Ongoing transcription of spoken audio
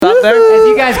As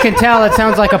you guys can tell, it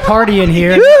sounds like a party in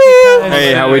here.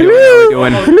 Hey, how we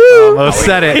doing? Almost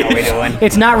said it.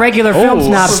 It's not regular film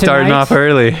snobs tonight. Starting off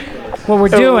early. What we're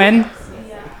doing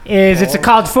is it's a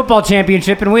college football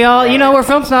championship, and we all, we're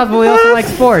film snobs, but we also like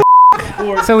sports.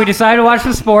 So we decided to watch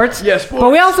some sports. Yeah, sports. But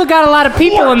we also got a lot of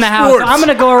people in the house. So I'm going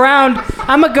to go around.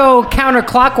 I'm going to go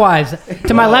counterclockwise.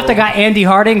 To my left, I got Andy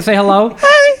Harding. Say hello.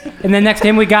 Hi. And then next to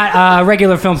him, we got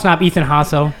regular film snob Ethan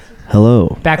Hasso.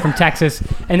 Hello. Back from Texas.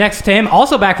 And next to him,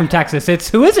 also back from Texas,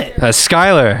 who is it?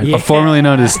 SKYLAR, formerly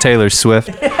known as Taylor Swift.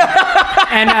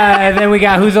 And then we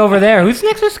got, who's over there? Who's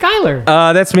next to SKYLAR?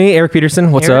 That's me, Eric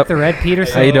Peterson. What's Eric up? the Red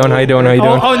Peterson. How you doing?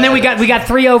 Oh, and then we got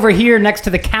three over here next to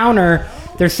the counter.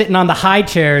 They're sitting on the high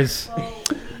chairs.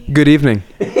 Good evening.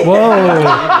 Whoa.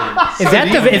 Is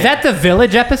that the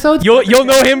Village episode? You'll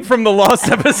know him from the Lost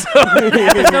episode. The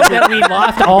episode that we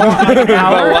lost all of the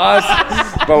hour?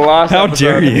 The lost How episode.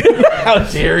 dare you? How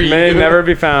dare you? May never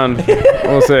be found.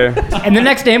 We'll see. And then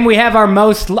next to him, we have our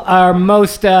most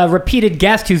repeated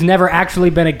guest who's never actually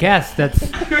been a guest.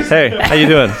 Hey, how you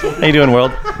doing,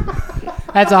 world?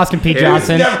 That's Austin P.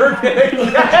 Johnson.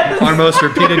 Our most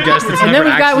repeated guest that's And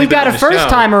then we've got a first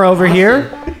timer over here.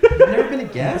 Never been a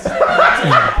guest?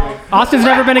 Austin's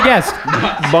never been a guest.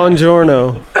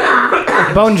 Buongiorno.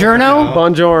 Bongiorno?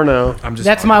 Buongiorno.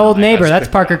 That's my old neighbor. That's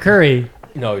Parker Curry.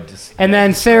 No, just. And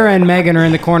then Sarah and Megan are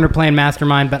in the corner playing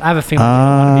Mastermind, but I have a feeling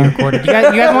they don't want to be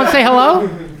recorded. You guys want to say hello?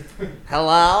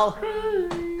 Hello?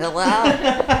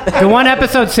 The one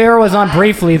episode Sarah was on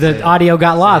briefly, the audio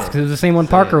got lost because it was the same one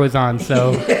Parker was on.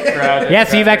 So,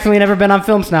 so you've actually never been on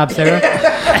Film Snobs, Sarah.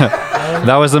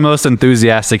 That was the most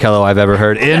enthusiastic hello I've ever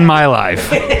heard in my life.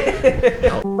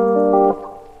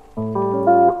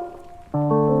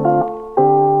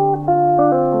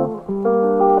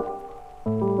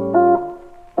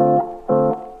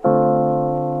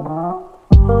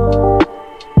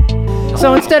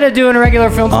 So instead of doing a regular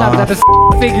Film Snobs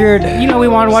episode, figured, we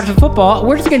want to watch the football.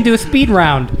 We're just going to do a speed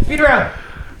round.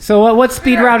 So what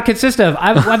speed round consist of?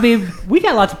 I mean, we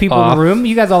got lots of people in the room.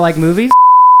 You guys all like movies.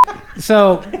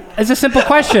 So it's a simple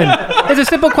question. It's a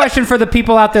simple question for the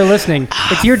people out there listening.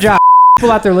 It's your job.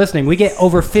 People out there listening. We get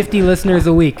over 50 listeners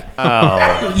a week.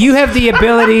 Oh. You have the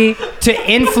ability to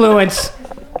influence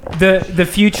the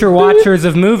future watchers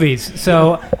of movies.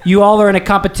 So you all are in a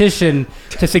competition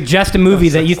to suggest a movie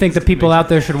that you think the people out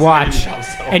there should watch,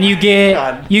 and you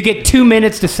get 2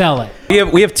 minutes to sell it.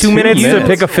 We have 2 minutes to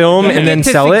pick a film and then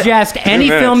sell it. Suggest any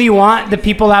film you want the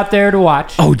people out there to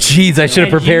watch. Oh, jeez, I should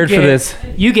have prepared for this.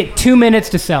 You get 2 minutes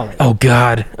to sell it. Oh,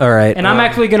 God. All right. And I'm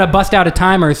actually gonna bust out a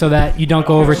timer so that you don't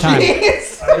go over time. Wait.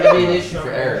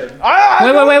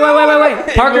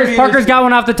 Parker's got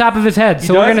one off the top of his head.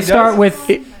 So we're gonna start with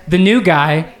the new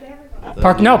guy.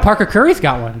 Parker Curry's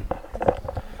got one.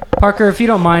 Parker, if you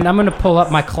don't mind, I'm gonna pull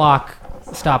up my clock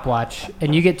stopwatch,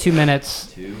 and you get 2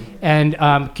 minutes. And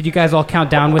could you guys all count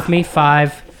down with me?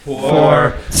 5,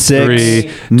 4, 6,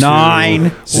 3,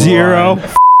 9, 0.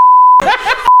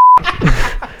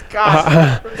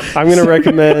 I'm going to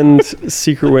recommend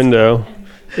Secret Window.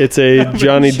 It's a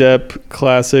Johnny Depp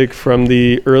classic from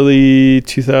the early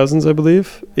 2000s, I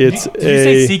believe. It's Did you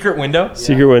say Secret Window?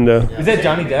 Secret Window. Is that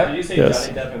Johnny Depp? Did you say Johnny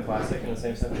Depp and classic in the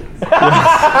same sentence?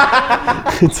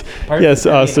 Yes,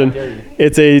 Austin.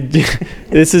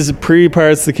 This is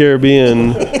pre-Pirates of the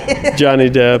Caribbean Johnny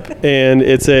Depp, and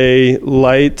it's a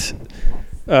light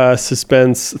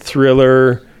suspense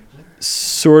thriller,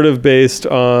 sort of based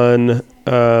on.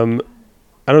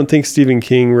 I don't think Stephen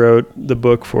King wrote the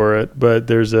book for it, but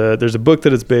there's a book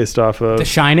that it's based off of. The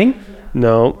Shining?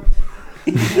 No.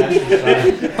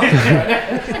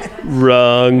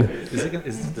 Wrong.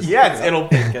 It'll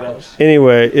get out.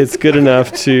 Anyway, it's good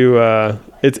enough to.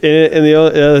 And the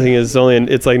other thing is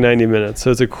it's like 90 minutes,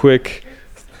 so it's a quick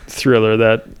thriller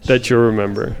that you'll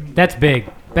remember. That's big.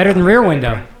 Better than Rear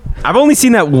Window. I've only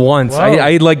seen that once.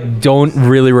 I don't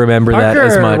really remember that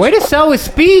as much. Way to sell with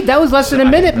speed. That was less than a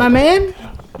minute, my man.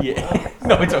 Yeah.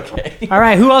 No, it's okay. All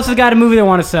right, who else has got a movie they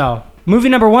want to sell? Movie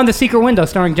number 1, The Secret Window,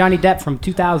 starring Johnny Depp from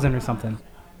 2000 or something.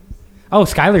 Oh,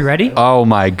 Skylar, ready? Oh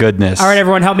my goodness. All right,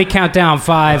 everyone, help me count down.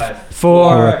 5,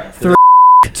 4, 3,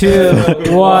 2,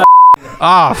 1.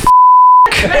 Ah,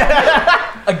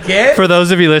 Again? For those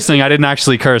of you listening, I didn't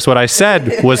actually curse. What I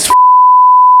said was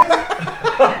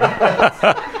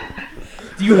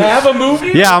Do you have a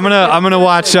movie? Yeah, I'm gonna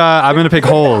watch. I'm gonna pick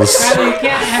Holes. You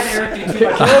can't have Eric do too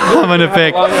much. I'm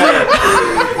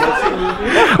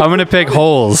gonna pick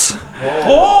Holes.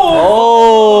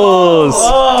 Holes.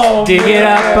 Dig it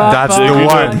up. That's the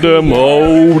one. Them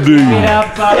holding.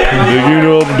 Digging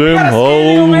up them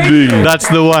holding. That's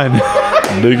the one.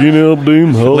 Digging up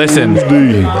them holding. Listen.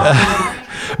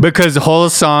 Because whole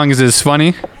songs is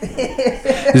funny.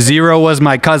 Zero was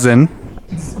my cousin.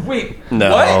 Wait.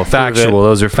 No. What? Factual.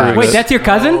 Those are facts. Wait, that's your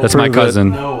cousin? That's my Prove it. cousin.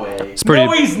 No way. It's pretty.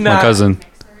 No, he's My not. cousin.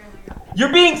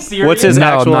 You're being serious. What's his No,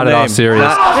 actual not name? at all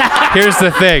serious. Here's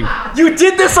the thing. You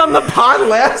did this on the pod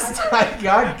last time.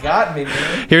 God got me,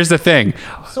 man. Here's the thing.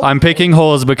 I'm picking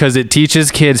holes because it teaches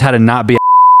kids how to not be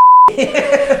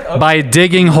by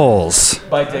digging holes.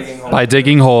 By digging holes. By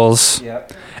digging holes.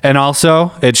 Yep. And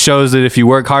also, it shows that if you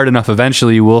work hard enough,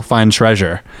 eventually you will find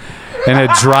treasure. In a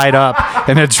dried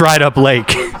up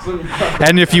lake.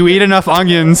 And if you eat enough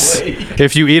onions,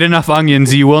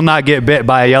 you will not get bit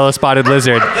by a yellow spotted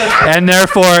lizard. And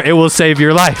therefore, it will save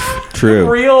your life. True.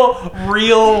 Real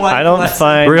life I don't lesson.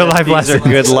 find Real that life these lessons. are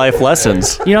good life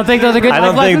lessons. You don't think those are good I life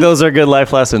don't think lessons? those are good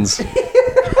life lessons. All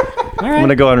I'm right.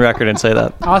 gonna go on record and say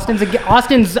that.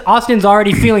 Austin's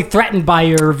already feeling threatened by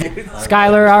your review.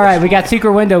 Skylar, all right, we got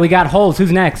Secret Window, we got Holes.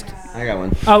 Who's next? I got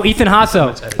one. Oh, Ethan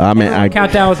Hasso.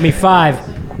 Count down with me.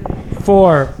 5,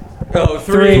 4, Oh,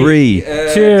 3.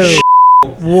 2,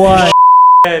 1.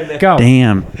 Go.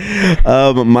 Damn.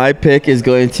 My pick is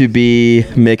going to be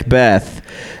Macbeth.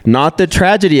 Not the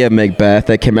tragedy of Macbeth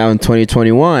that came out in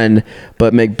 2021,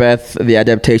 but Macbeth, the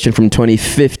adaptation from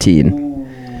 2015.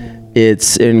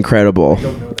 It's incredible.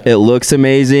 It looks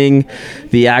amazing.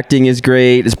 The acting is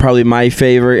great. It's probably my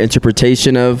favorite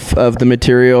interpretation of the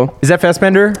material. Is that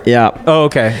Fassbender? Yeah. Oh,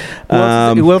 okay.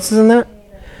 Who else is in that?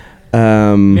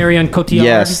 Marion Cotillard.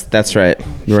 Yes, that's right.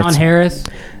 Sean Harris.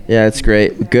 Yeah, it's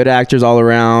great. Good actors all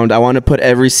around. I want to put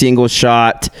every single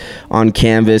shot on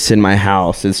canvas in my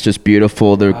house. It's just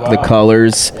beautiful. The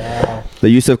colors. The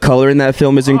use of color in that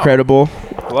film is incredible.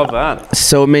 Love that.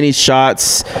 So many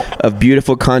shots of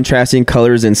beautiful contrasting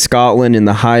colors in Scotland, in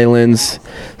the Highlands.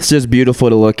 It's just beautiful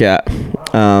to look at.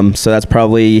 So that's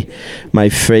probably my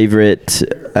favorite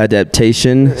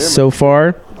adaptation so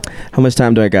far. How much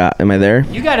time do I got? Am I there?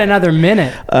 You got another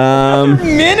minute.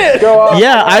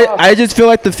 Yeah, I just feel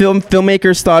like the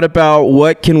filmmakers thought about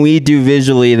what can we do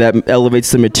visually that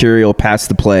elevates the material past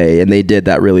the play, and they did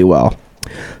that really well.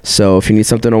 So if you need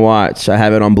something to watch, I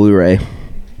have it on Blu-ray.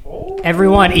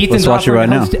 Everyone, Ethan's watch it offering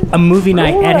right to host a movie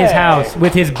night at his house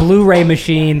with his Blu-ray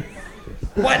machine.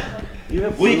 Well, you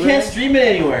can't stream it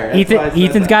anywhere.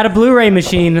 Ethan's got a Blu-ray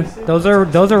machine. Those are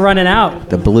running out.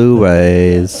 The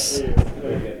Blu-rays.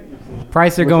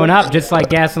 Prices are going up just like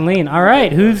gasoline. All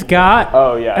right, who's got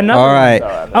another All right.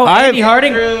 Oh, Andy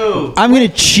Harding. I'm gonna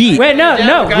cheat. Wait, no.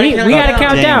 We got to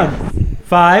count down.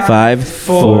 5, 5,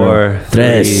 4,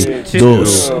 3, 2,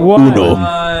 2,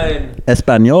 1.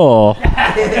 Espanol.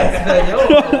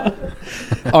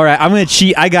 All right, I'm gonna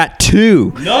cheat. I got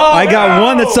 2. I got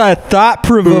one that's a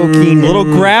thought-provoking, little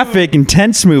graphic,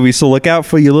 intense movie. So look out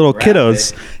for you little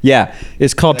kiddos. Yeah,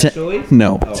 it's called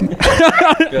No.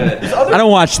 I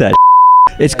don't watch that.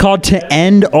 It's called To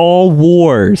End All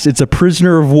Wars. It's a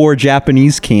prisoner of war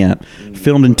Japanese camp,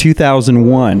 filmed in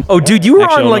 2001. Oh, dude, you were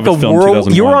Actually, I on don't like know a if it's filmed world.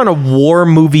 2001. You were on a war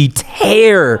movie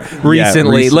tear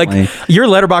recently. recently. Like your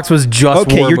letterbox was just.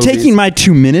 Okay, war you're movies. taking my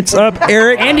 2 minutes up,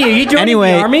 Eric. Andy, are you joining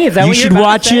Anyway, the army? Is that you what you're should about to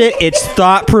watch say? it. It's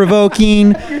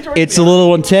thought-provoking. It's a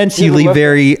little intense. You leave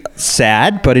very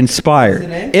sad but inspired.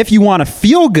 If you want a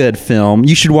feel-good film,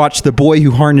 you should watch The Boy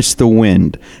Who Harnessed the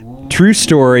Wind. True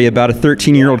story about a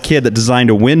 13-year-old kid that designed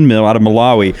a windmill out of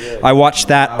Malawi. I watched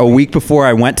that a week before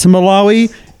I went to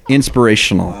Malawi.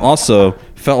 Inspirational. Also,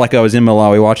 felt like I was in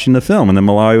Malawi watching the film, and then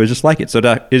Malawi was just like it. So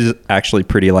that is actually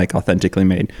pretty like authentically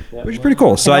made, which is pretty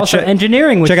cool. So And also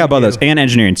engineering, which check you out both do. those, and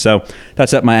engineering. So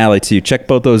that's up my alley too. Check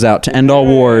both those out. To End All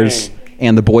Wars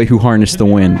and The Boy Who Harnessed the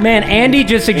Wind. Man, Andy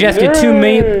just suggested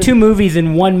two movies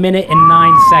in 1 minute and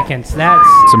 9 seconds.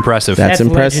 It's impressive. That's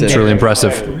impressive. It's really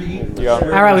impressive. All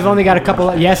right, we've only got a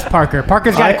couple. Yes, Parker.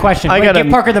 Parker's got a question. Give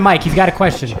Parker the mic. He's got a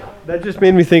question. That just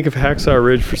made me think of Hacksaw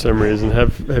Ridge for some reason.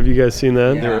 Have you guys seen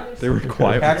that? They were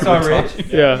quiet. Hacksaw Ridge.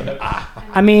 Yeah.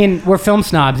 I mean, we're film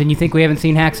snobs, and you think we haven't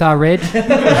seen Hacksaw Ridge?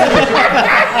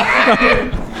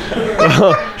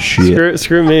 Shit.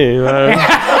 Screw me.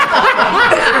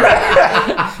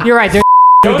 You're right. We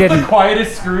That was the didn't.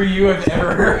 quietest screw you have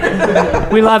ever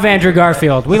heard. We love Andrew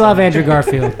Garfield.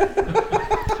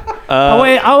 Oh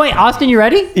wait, Austin, you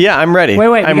ready? Yeah, I'm ready. Wait,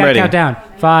 we I'm gotta ready. count down.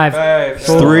 5,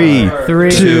 4, 3,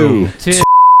 3, 2, 2.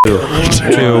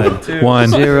 2,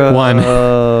 1, 1.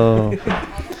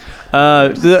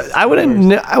 I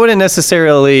wouldn't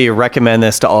necessarily recommend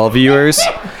this to all viewers.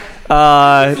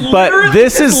 But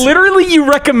this is literally you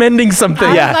recommending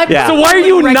something. Yeah. So why are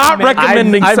you not recommend-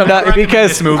 recommending I'm something?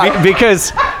 not,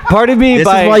 because part of me This is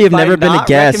by, why you've by never been a not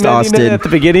guest, recommending it Austin. at the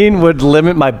beginning would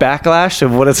limit my backlash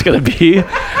of what it's going to be.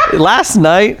 Last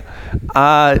night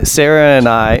Sarah and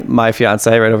I, my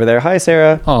fiance right over there. Hi,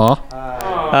 Sarah. Aw.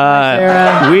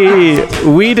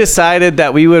 We decided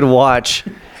that we would watch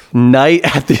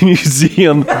Night at the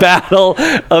Museum Battle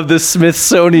of the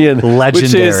Smithsonian.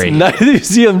 Legendary. Which is Night at the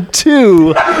Museum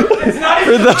 2.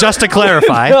 Just to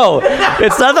clarify. No,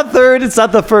 it's not the third, it's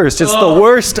not the first. It's the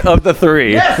worst of the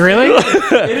three. Yes. Really?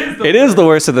 It is the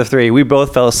worst of the three. We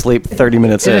both fell asleep 30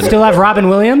 minutes in. Does it still have Robin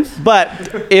Williams? But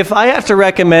if I have to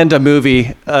recommend a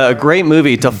movie, a great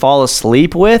movie to fall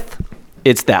asleep with,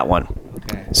 it's that one.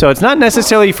 So it's not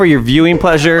necessarily for your viewing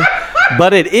pleasure,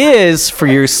 but it is for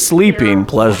your sleeping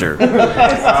pleasure.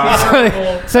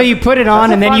 So you put it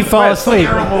on and then you fall asleep.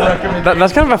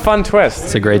 That's kind of a fun twist.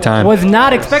 It's a great time. Was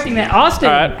not expecting that.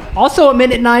 Austin, also a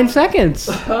minute 9 seconds.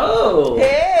 Oh.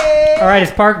 Hey. All right,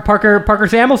 it's Parker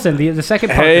Samuelson, the second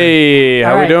Parker. Hey,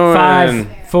 how we doing?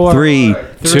 5, 4, 3,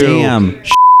 2, damn.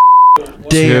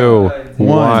 2,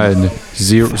 1,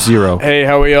 0. Hey,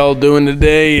 how we all doing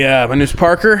today? My name's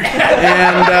Parker,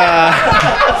 and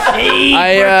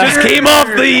I just came off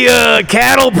the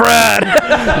cattle prod,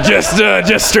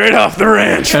 just straight off the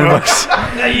ranch, folks.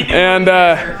 And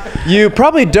you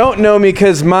probably don't know me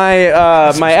because my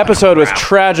episode was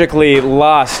tragically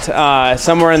lost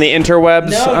somewhere in the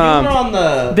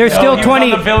interwebs. There's still 20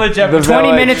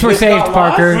 minutes were saved,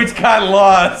 Parker. Which got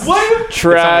lost. What?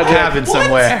 Tragic. Cabin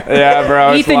somewhere. Yeah,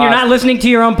 bro. Ethan, you're not listening to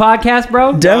your own podcast,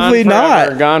 bro? Definitely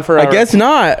not. Gone forever. I guess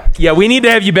not. Yeah, we need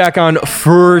to have you back on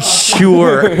for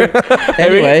sure.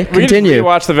 Anyway, We continue.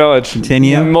 watch The Village.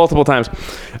 Continue. Multiple times.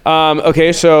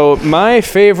 Okay, so my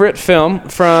favorite film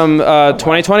from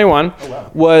 2021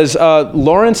 was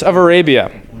Lawrence of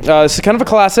Arabia. This is kind of a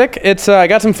classic. It's I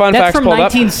got some fun That's facts from pulled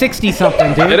up. 1960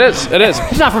 something, dude. It is.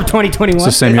 It's not from 2021. It's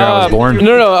the same year I was born.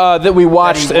 No, that we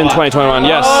watched in 2021.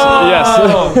 Yes,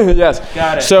 yes.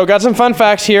 Got it. So got some fun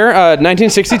facts here.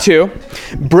 1962,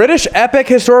 British epic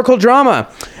historical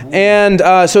drama, and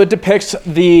so it depicts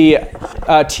the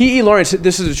T.E. Lawrence.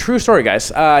 This is a true story,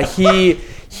 guys.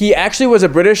 He actually was a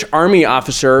British army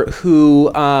officer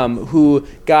who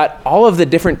got all of the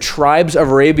different tribes of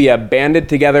Arabia banded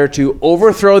together to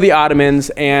overthrow the Ottomans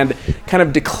and kind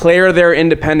of declare their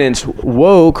independence.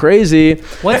 Whoa, crazy.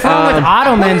 What's wrong with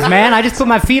Ottomans, man? I just put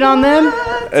my feet on them.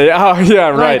 Oh, yeah,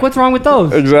 right. Like, what's wrong with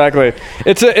those? Exactly.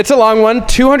 It's a long one,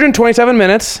 227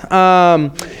 minutes.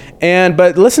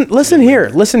 But listen here.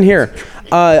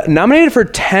 Nominated for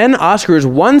 10 Oscars,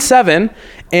 won 7,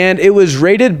 and it was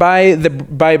rated by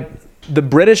the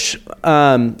British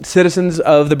citizens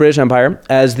of the British Empire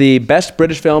as the best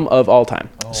British film of all time.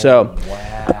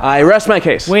 I rest my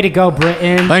case. Way to go,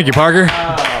 Britain. Thank you, Parker.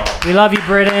 We love you,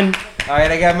 Britain. All right,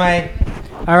 I got mine.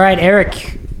 All right,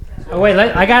 Eric. Oh wait,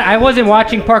 I wasn't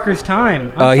watching Parker's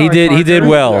time. He did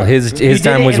well. His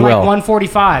time was well. Like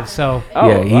 1:45. So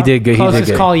yeah, he did good.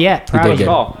 Closest call yet. He did good.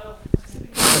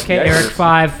 Okay, Eric.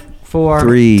 5, 4,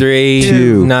 3,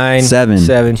 2, 9,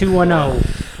 7. 210.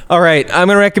 All right,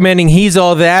 I'm recommending He's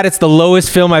All That. It's the lowest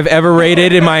film I've ever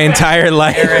rated in my entire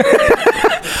life.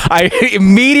 I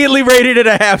immediately rated it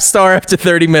a half star after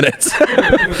 30 minutes.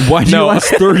 Why'd you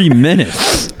last 30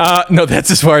 minutes? No,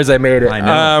 that's as far as I made it. I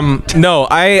know. No,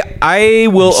 I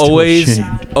will always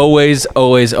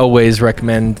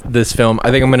recommend this film.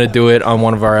 I think I'm gonna do it on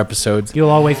one of our episodes. You'll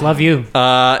always love you.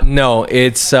 No,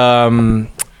 it's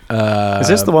Is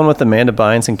this the one with Amanda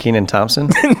Bynes and Kenan Thompson?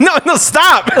 no,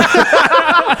 stop!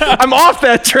 I'm off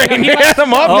that train, man.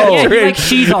 I'm off that train. Like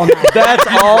she's all that. That's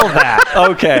all that.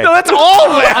 Okay. No, that's all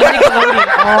that.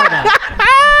 All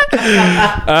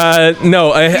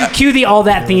that. Cue the all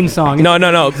that theme song. No.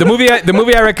 The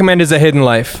movie I recommend is A Hidden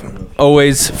Life.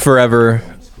 Always, forever,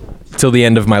 till the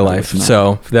end of my life.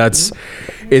 So it's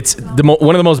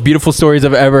one of the most beautiful stories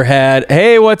I've ever had.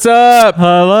 Hey, what's up?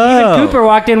 Hello. Even Cooper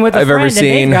walked in with a I've friend ever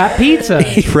seen. and they got pizza.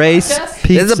 Trace Pizza.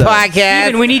 This is a podcast.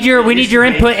 Steven, we need your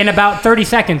input in about 30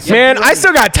 seconds. Man, I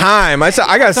still got time. I still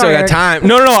got time.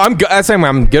 No. I'm good.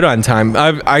 I'm good on time.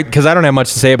 Because I don't have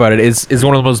much to say about it. It's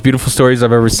one of the most beautiful stories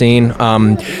I've ever seen.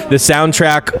 The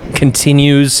soundtrack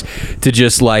continues to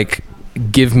just like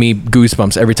give me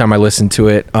goosebumps every time I listen to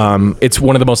it. It's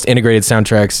one of the most integrated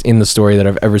soundtracks in the story that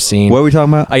I've ever seen. What are we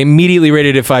talking about? I immediately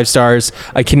rated it 5 stars.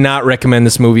 I cannot recommend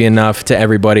this movie enough to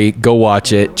everybody. Go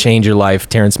watch it. Change your life.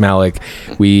 Terrence Malick.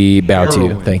 We bow to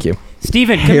you. Thank you.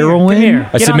 Steven, come Heroin? here.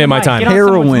 I submit my time.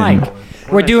 Heroin.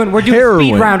 We're doing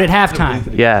speed round at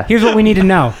halftime. Yeah. Here's what we need to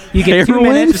know. You get 2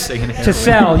 Heroin? minutes to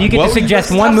sell. You get to suggest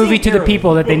one movie to the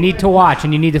people that they need to watch,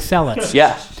 and you need to sell it.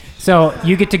 Yeah. So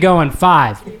you get to go in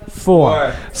 5,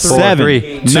 4, 7,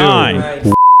 3,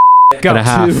 9. go. and a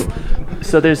half.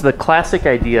 So there's the classic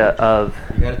idea of.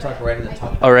 You gotta talk right in the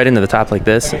top. Oh, right into the top like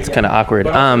this. It's kind of awkward.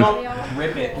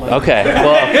 Okay.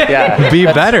 Well, yeah. Be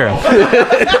better.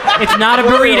 It's not a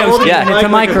burrito, Steven. Yeah. It's a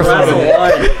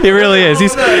microphone. He really is.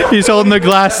 He's holding the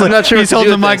glass. not sure He's what to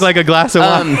holding do the with mic this. like a glass of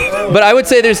wine. But I would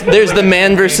say there's the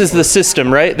man versus the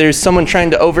system, right? There's someone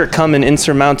trying to overcome an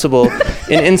insurmountable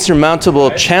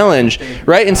challenge,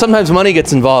 right? And sometimes money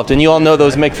gets involved, and you all know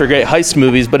those make for great heist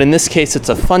movies. But in this case, it's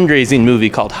a fundraising movie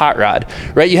called Hot Rod,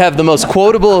 right? You have the most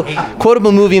quotable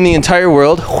movie in the entire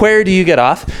world. Where do you get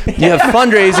off? You have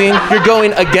fundraising. You're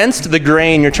going against the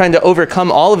grain. You're trying to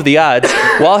overcome all of the odds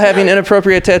while having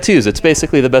inappropriate tattoos. It's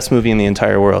basically the best movie in the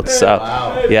entire world. So,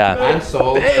 yeah. I'm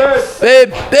sold.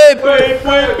 Babe.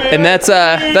 And that's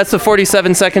the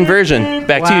 47-second version.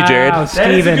 Back to you, Jared. Wow,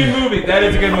 Steven. movie. That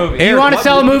is a good movie. You want to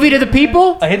sell a movie to the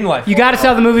people? A Hidden Life. You got to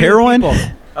sell the movie Heroin? to the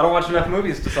people. I don't watch enough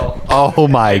movies to sell. Oh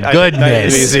my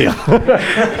goodness.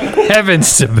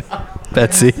 Heavens to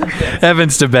Betsy.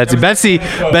 Heavens to Betsy.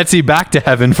 Betsy back to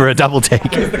heaven for a double take.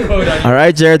 All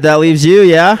right, Jared, that leaves you,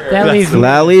 yeah?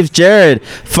 That leaves Jared.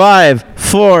 5,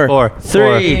 4,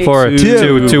 3,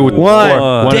 2, 1.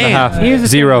 1.5, Here's the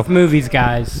 0. thing with movies,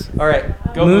 guys. All right.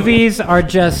 Go Movies are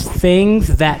just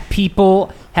things that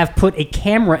people have put a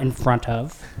camera in front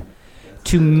of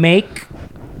to make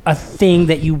a thing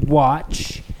that you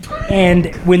watch.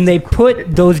 And when they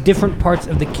put those different parts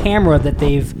of the camera that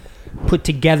they've put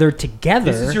together,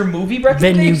 This is your movie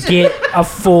then you get a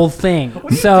full thing.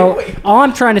 So all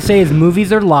I'm trying to say is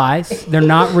movies are lies. They're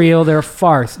not real. They're a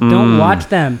farce. Don't watch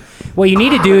them. What you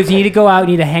need to do is you need to go out. You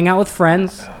need to hang out with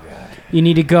friends. You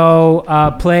need to go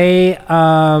play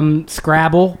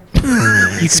Scrabble.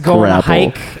 You could go on a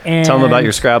hike and Tell them about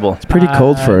your Scrabble. It's pretty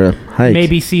cold for a hike.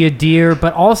 maybe see a deer,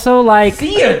 but also like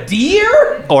See a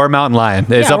deer? Or Mountain Lion.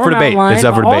 It's yeah, up for or debate. mountain lion, It's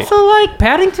up for but debate. Also like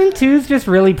Paddington 2 is just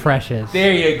really precious.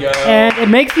 There you go. And it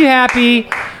makes you happy,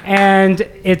 and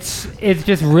it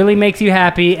just really makes you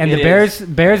happy. And the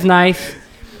bear's nice,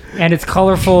 and it's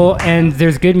colorful, and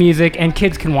there's good music, and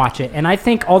kids can watch it. And I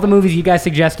think all the movies you guys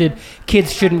suggested,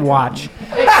 kids shouldn't watch.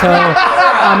 So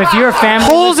if you're a family,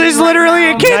 Holes is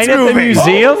literally a kid's movie.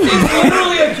 Museum?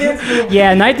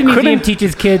 yeah, Night at the Museum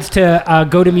teaches kids to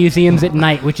go to museums at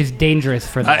night, which is dangerous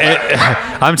for them.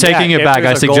 I'm taking it back.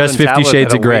 I suggest 50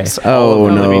 Shades of Grey. Oh,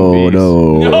 no.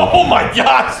 Oh my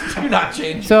gosh! Do not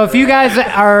change. So if you guys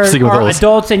are Sticking with holes.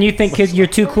 adults and you think you're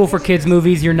too cool for kids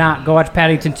movies, you're not. Go watch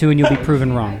Paddington 2 and you'll be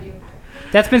proven wrong.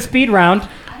 That's been Speed Round.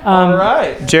 All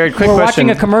right. Jared, quick We're question.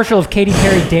 watching a commercial of Katy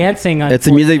Perry dancing. It's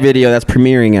a music video that's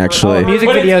premiering, actually. music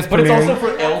videos But it's premiering. also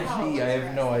for LG. I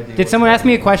have no idea. Did someone ask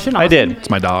me a question? I did. It's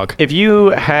my dog. If you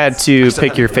had to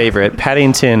pick your favorite,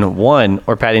 Paddington 1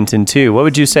 or Paddington 2, what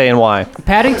would you say and why?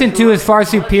 Paddington 2 is far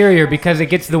superior because it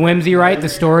gets the whimsy right. The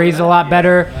story's a lot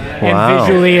better, and Wow.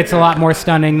 visually it's a lot more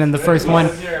stunning than the first one.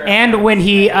 And when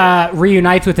he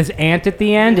reunites with his aunt at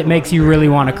the end, it makes you really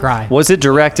want to cry. Was it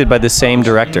directed by the same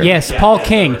director? Yes, Paul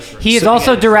King. He is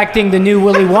also directing the new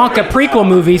Willy Wonka prequel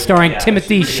movie starring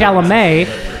Timothée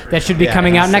Chalamet that should be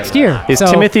coming out next year. Is So,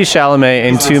 Timothée Chalamet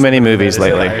in too many movies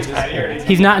lately?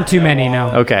 He's not in too many, no.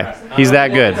 Okay. He's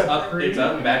that good.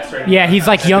 Yeah, he's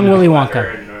like young Willy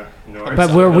Wonka.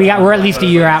 But we're at least a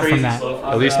year out from that.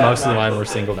 At least most of the line were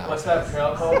singled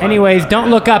out. Anyways, Don't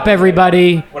Look Up,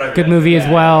 everybody. Good movie as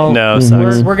well. No,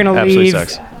 sucks. We're gonna Absolutely leave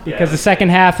sucks. because the second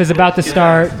half is about to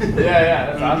start.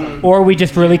 That's awesome. Or we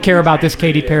just really care about this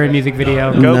Katy Perry music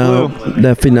video. No,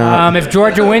 definitely not. If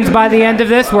Georgia wins by the end of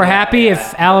this, we're happy.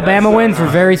 If Alabama wins, we're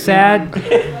very sad.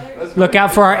 Look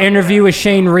out for our interview with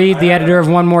Shane Reed, the editor of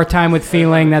One More Time with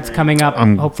Feeling. That's coming up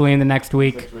hopefully in the next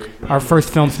week. Our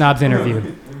first Film Snobs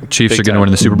interview. Chiefs are going to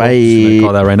win the Super Bowl. Bye. Just gonna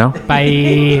call that right now.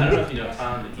 Bye.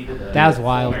 That was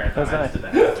wild.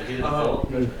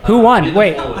 Who won?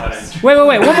 Wait. One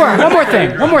more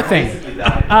thing.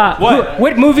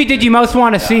 What movie did you most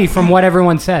want to see from what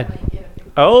everyone said?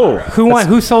 Oh. Who won?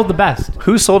 Who sold the best?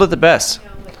 Who sold it the best?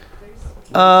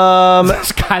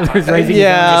 Skylar's raising his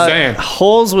hand. Yeah.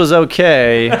 Holes was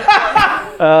okay.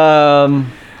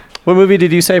 What movie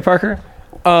did you say, Parker?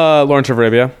 Lawrence of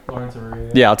Arabia.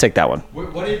 Yeah, I'll take that one.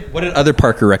 What did other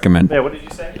Parker recommend? Yeah, what did you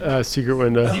say? Secret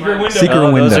Window. Secret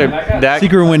Those Window. are, that,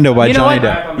 Secret Window by You know Johnny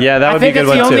what? Depp. yeah, that I would be a think good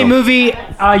it's the one only too. movie.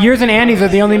 Yours and Andy's are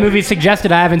the only movies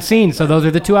suggested I haven't seen, so those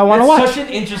are the two I want to watch. Such an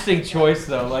interesting choice,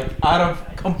 though. Like out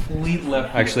of complete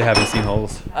left. I actually haven't seen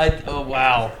Holes. Oh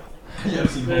wow.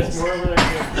 There's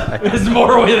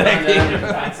more where that came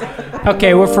from.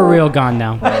 Okay, we're for real gone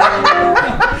now.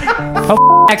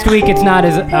 Hopefully next week it's not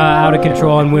as out of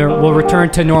control, and we'll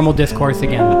return to normal discourse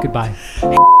again. Goodbye.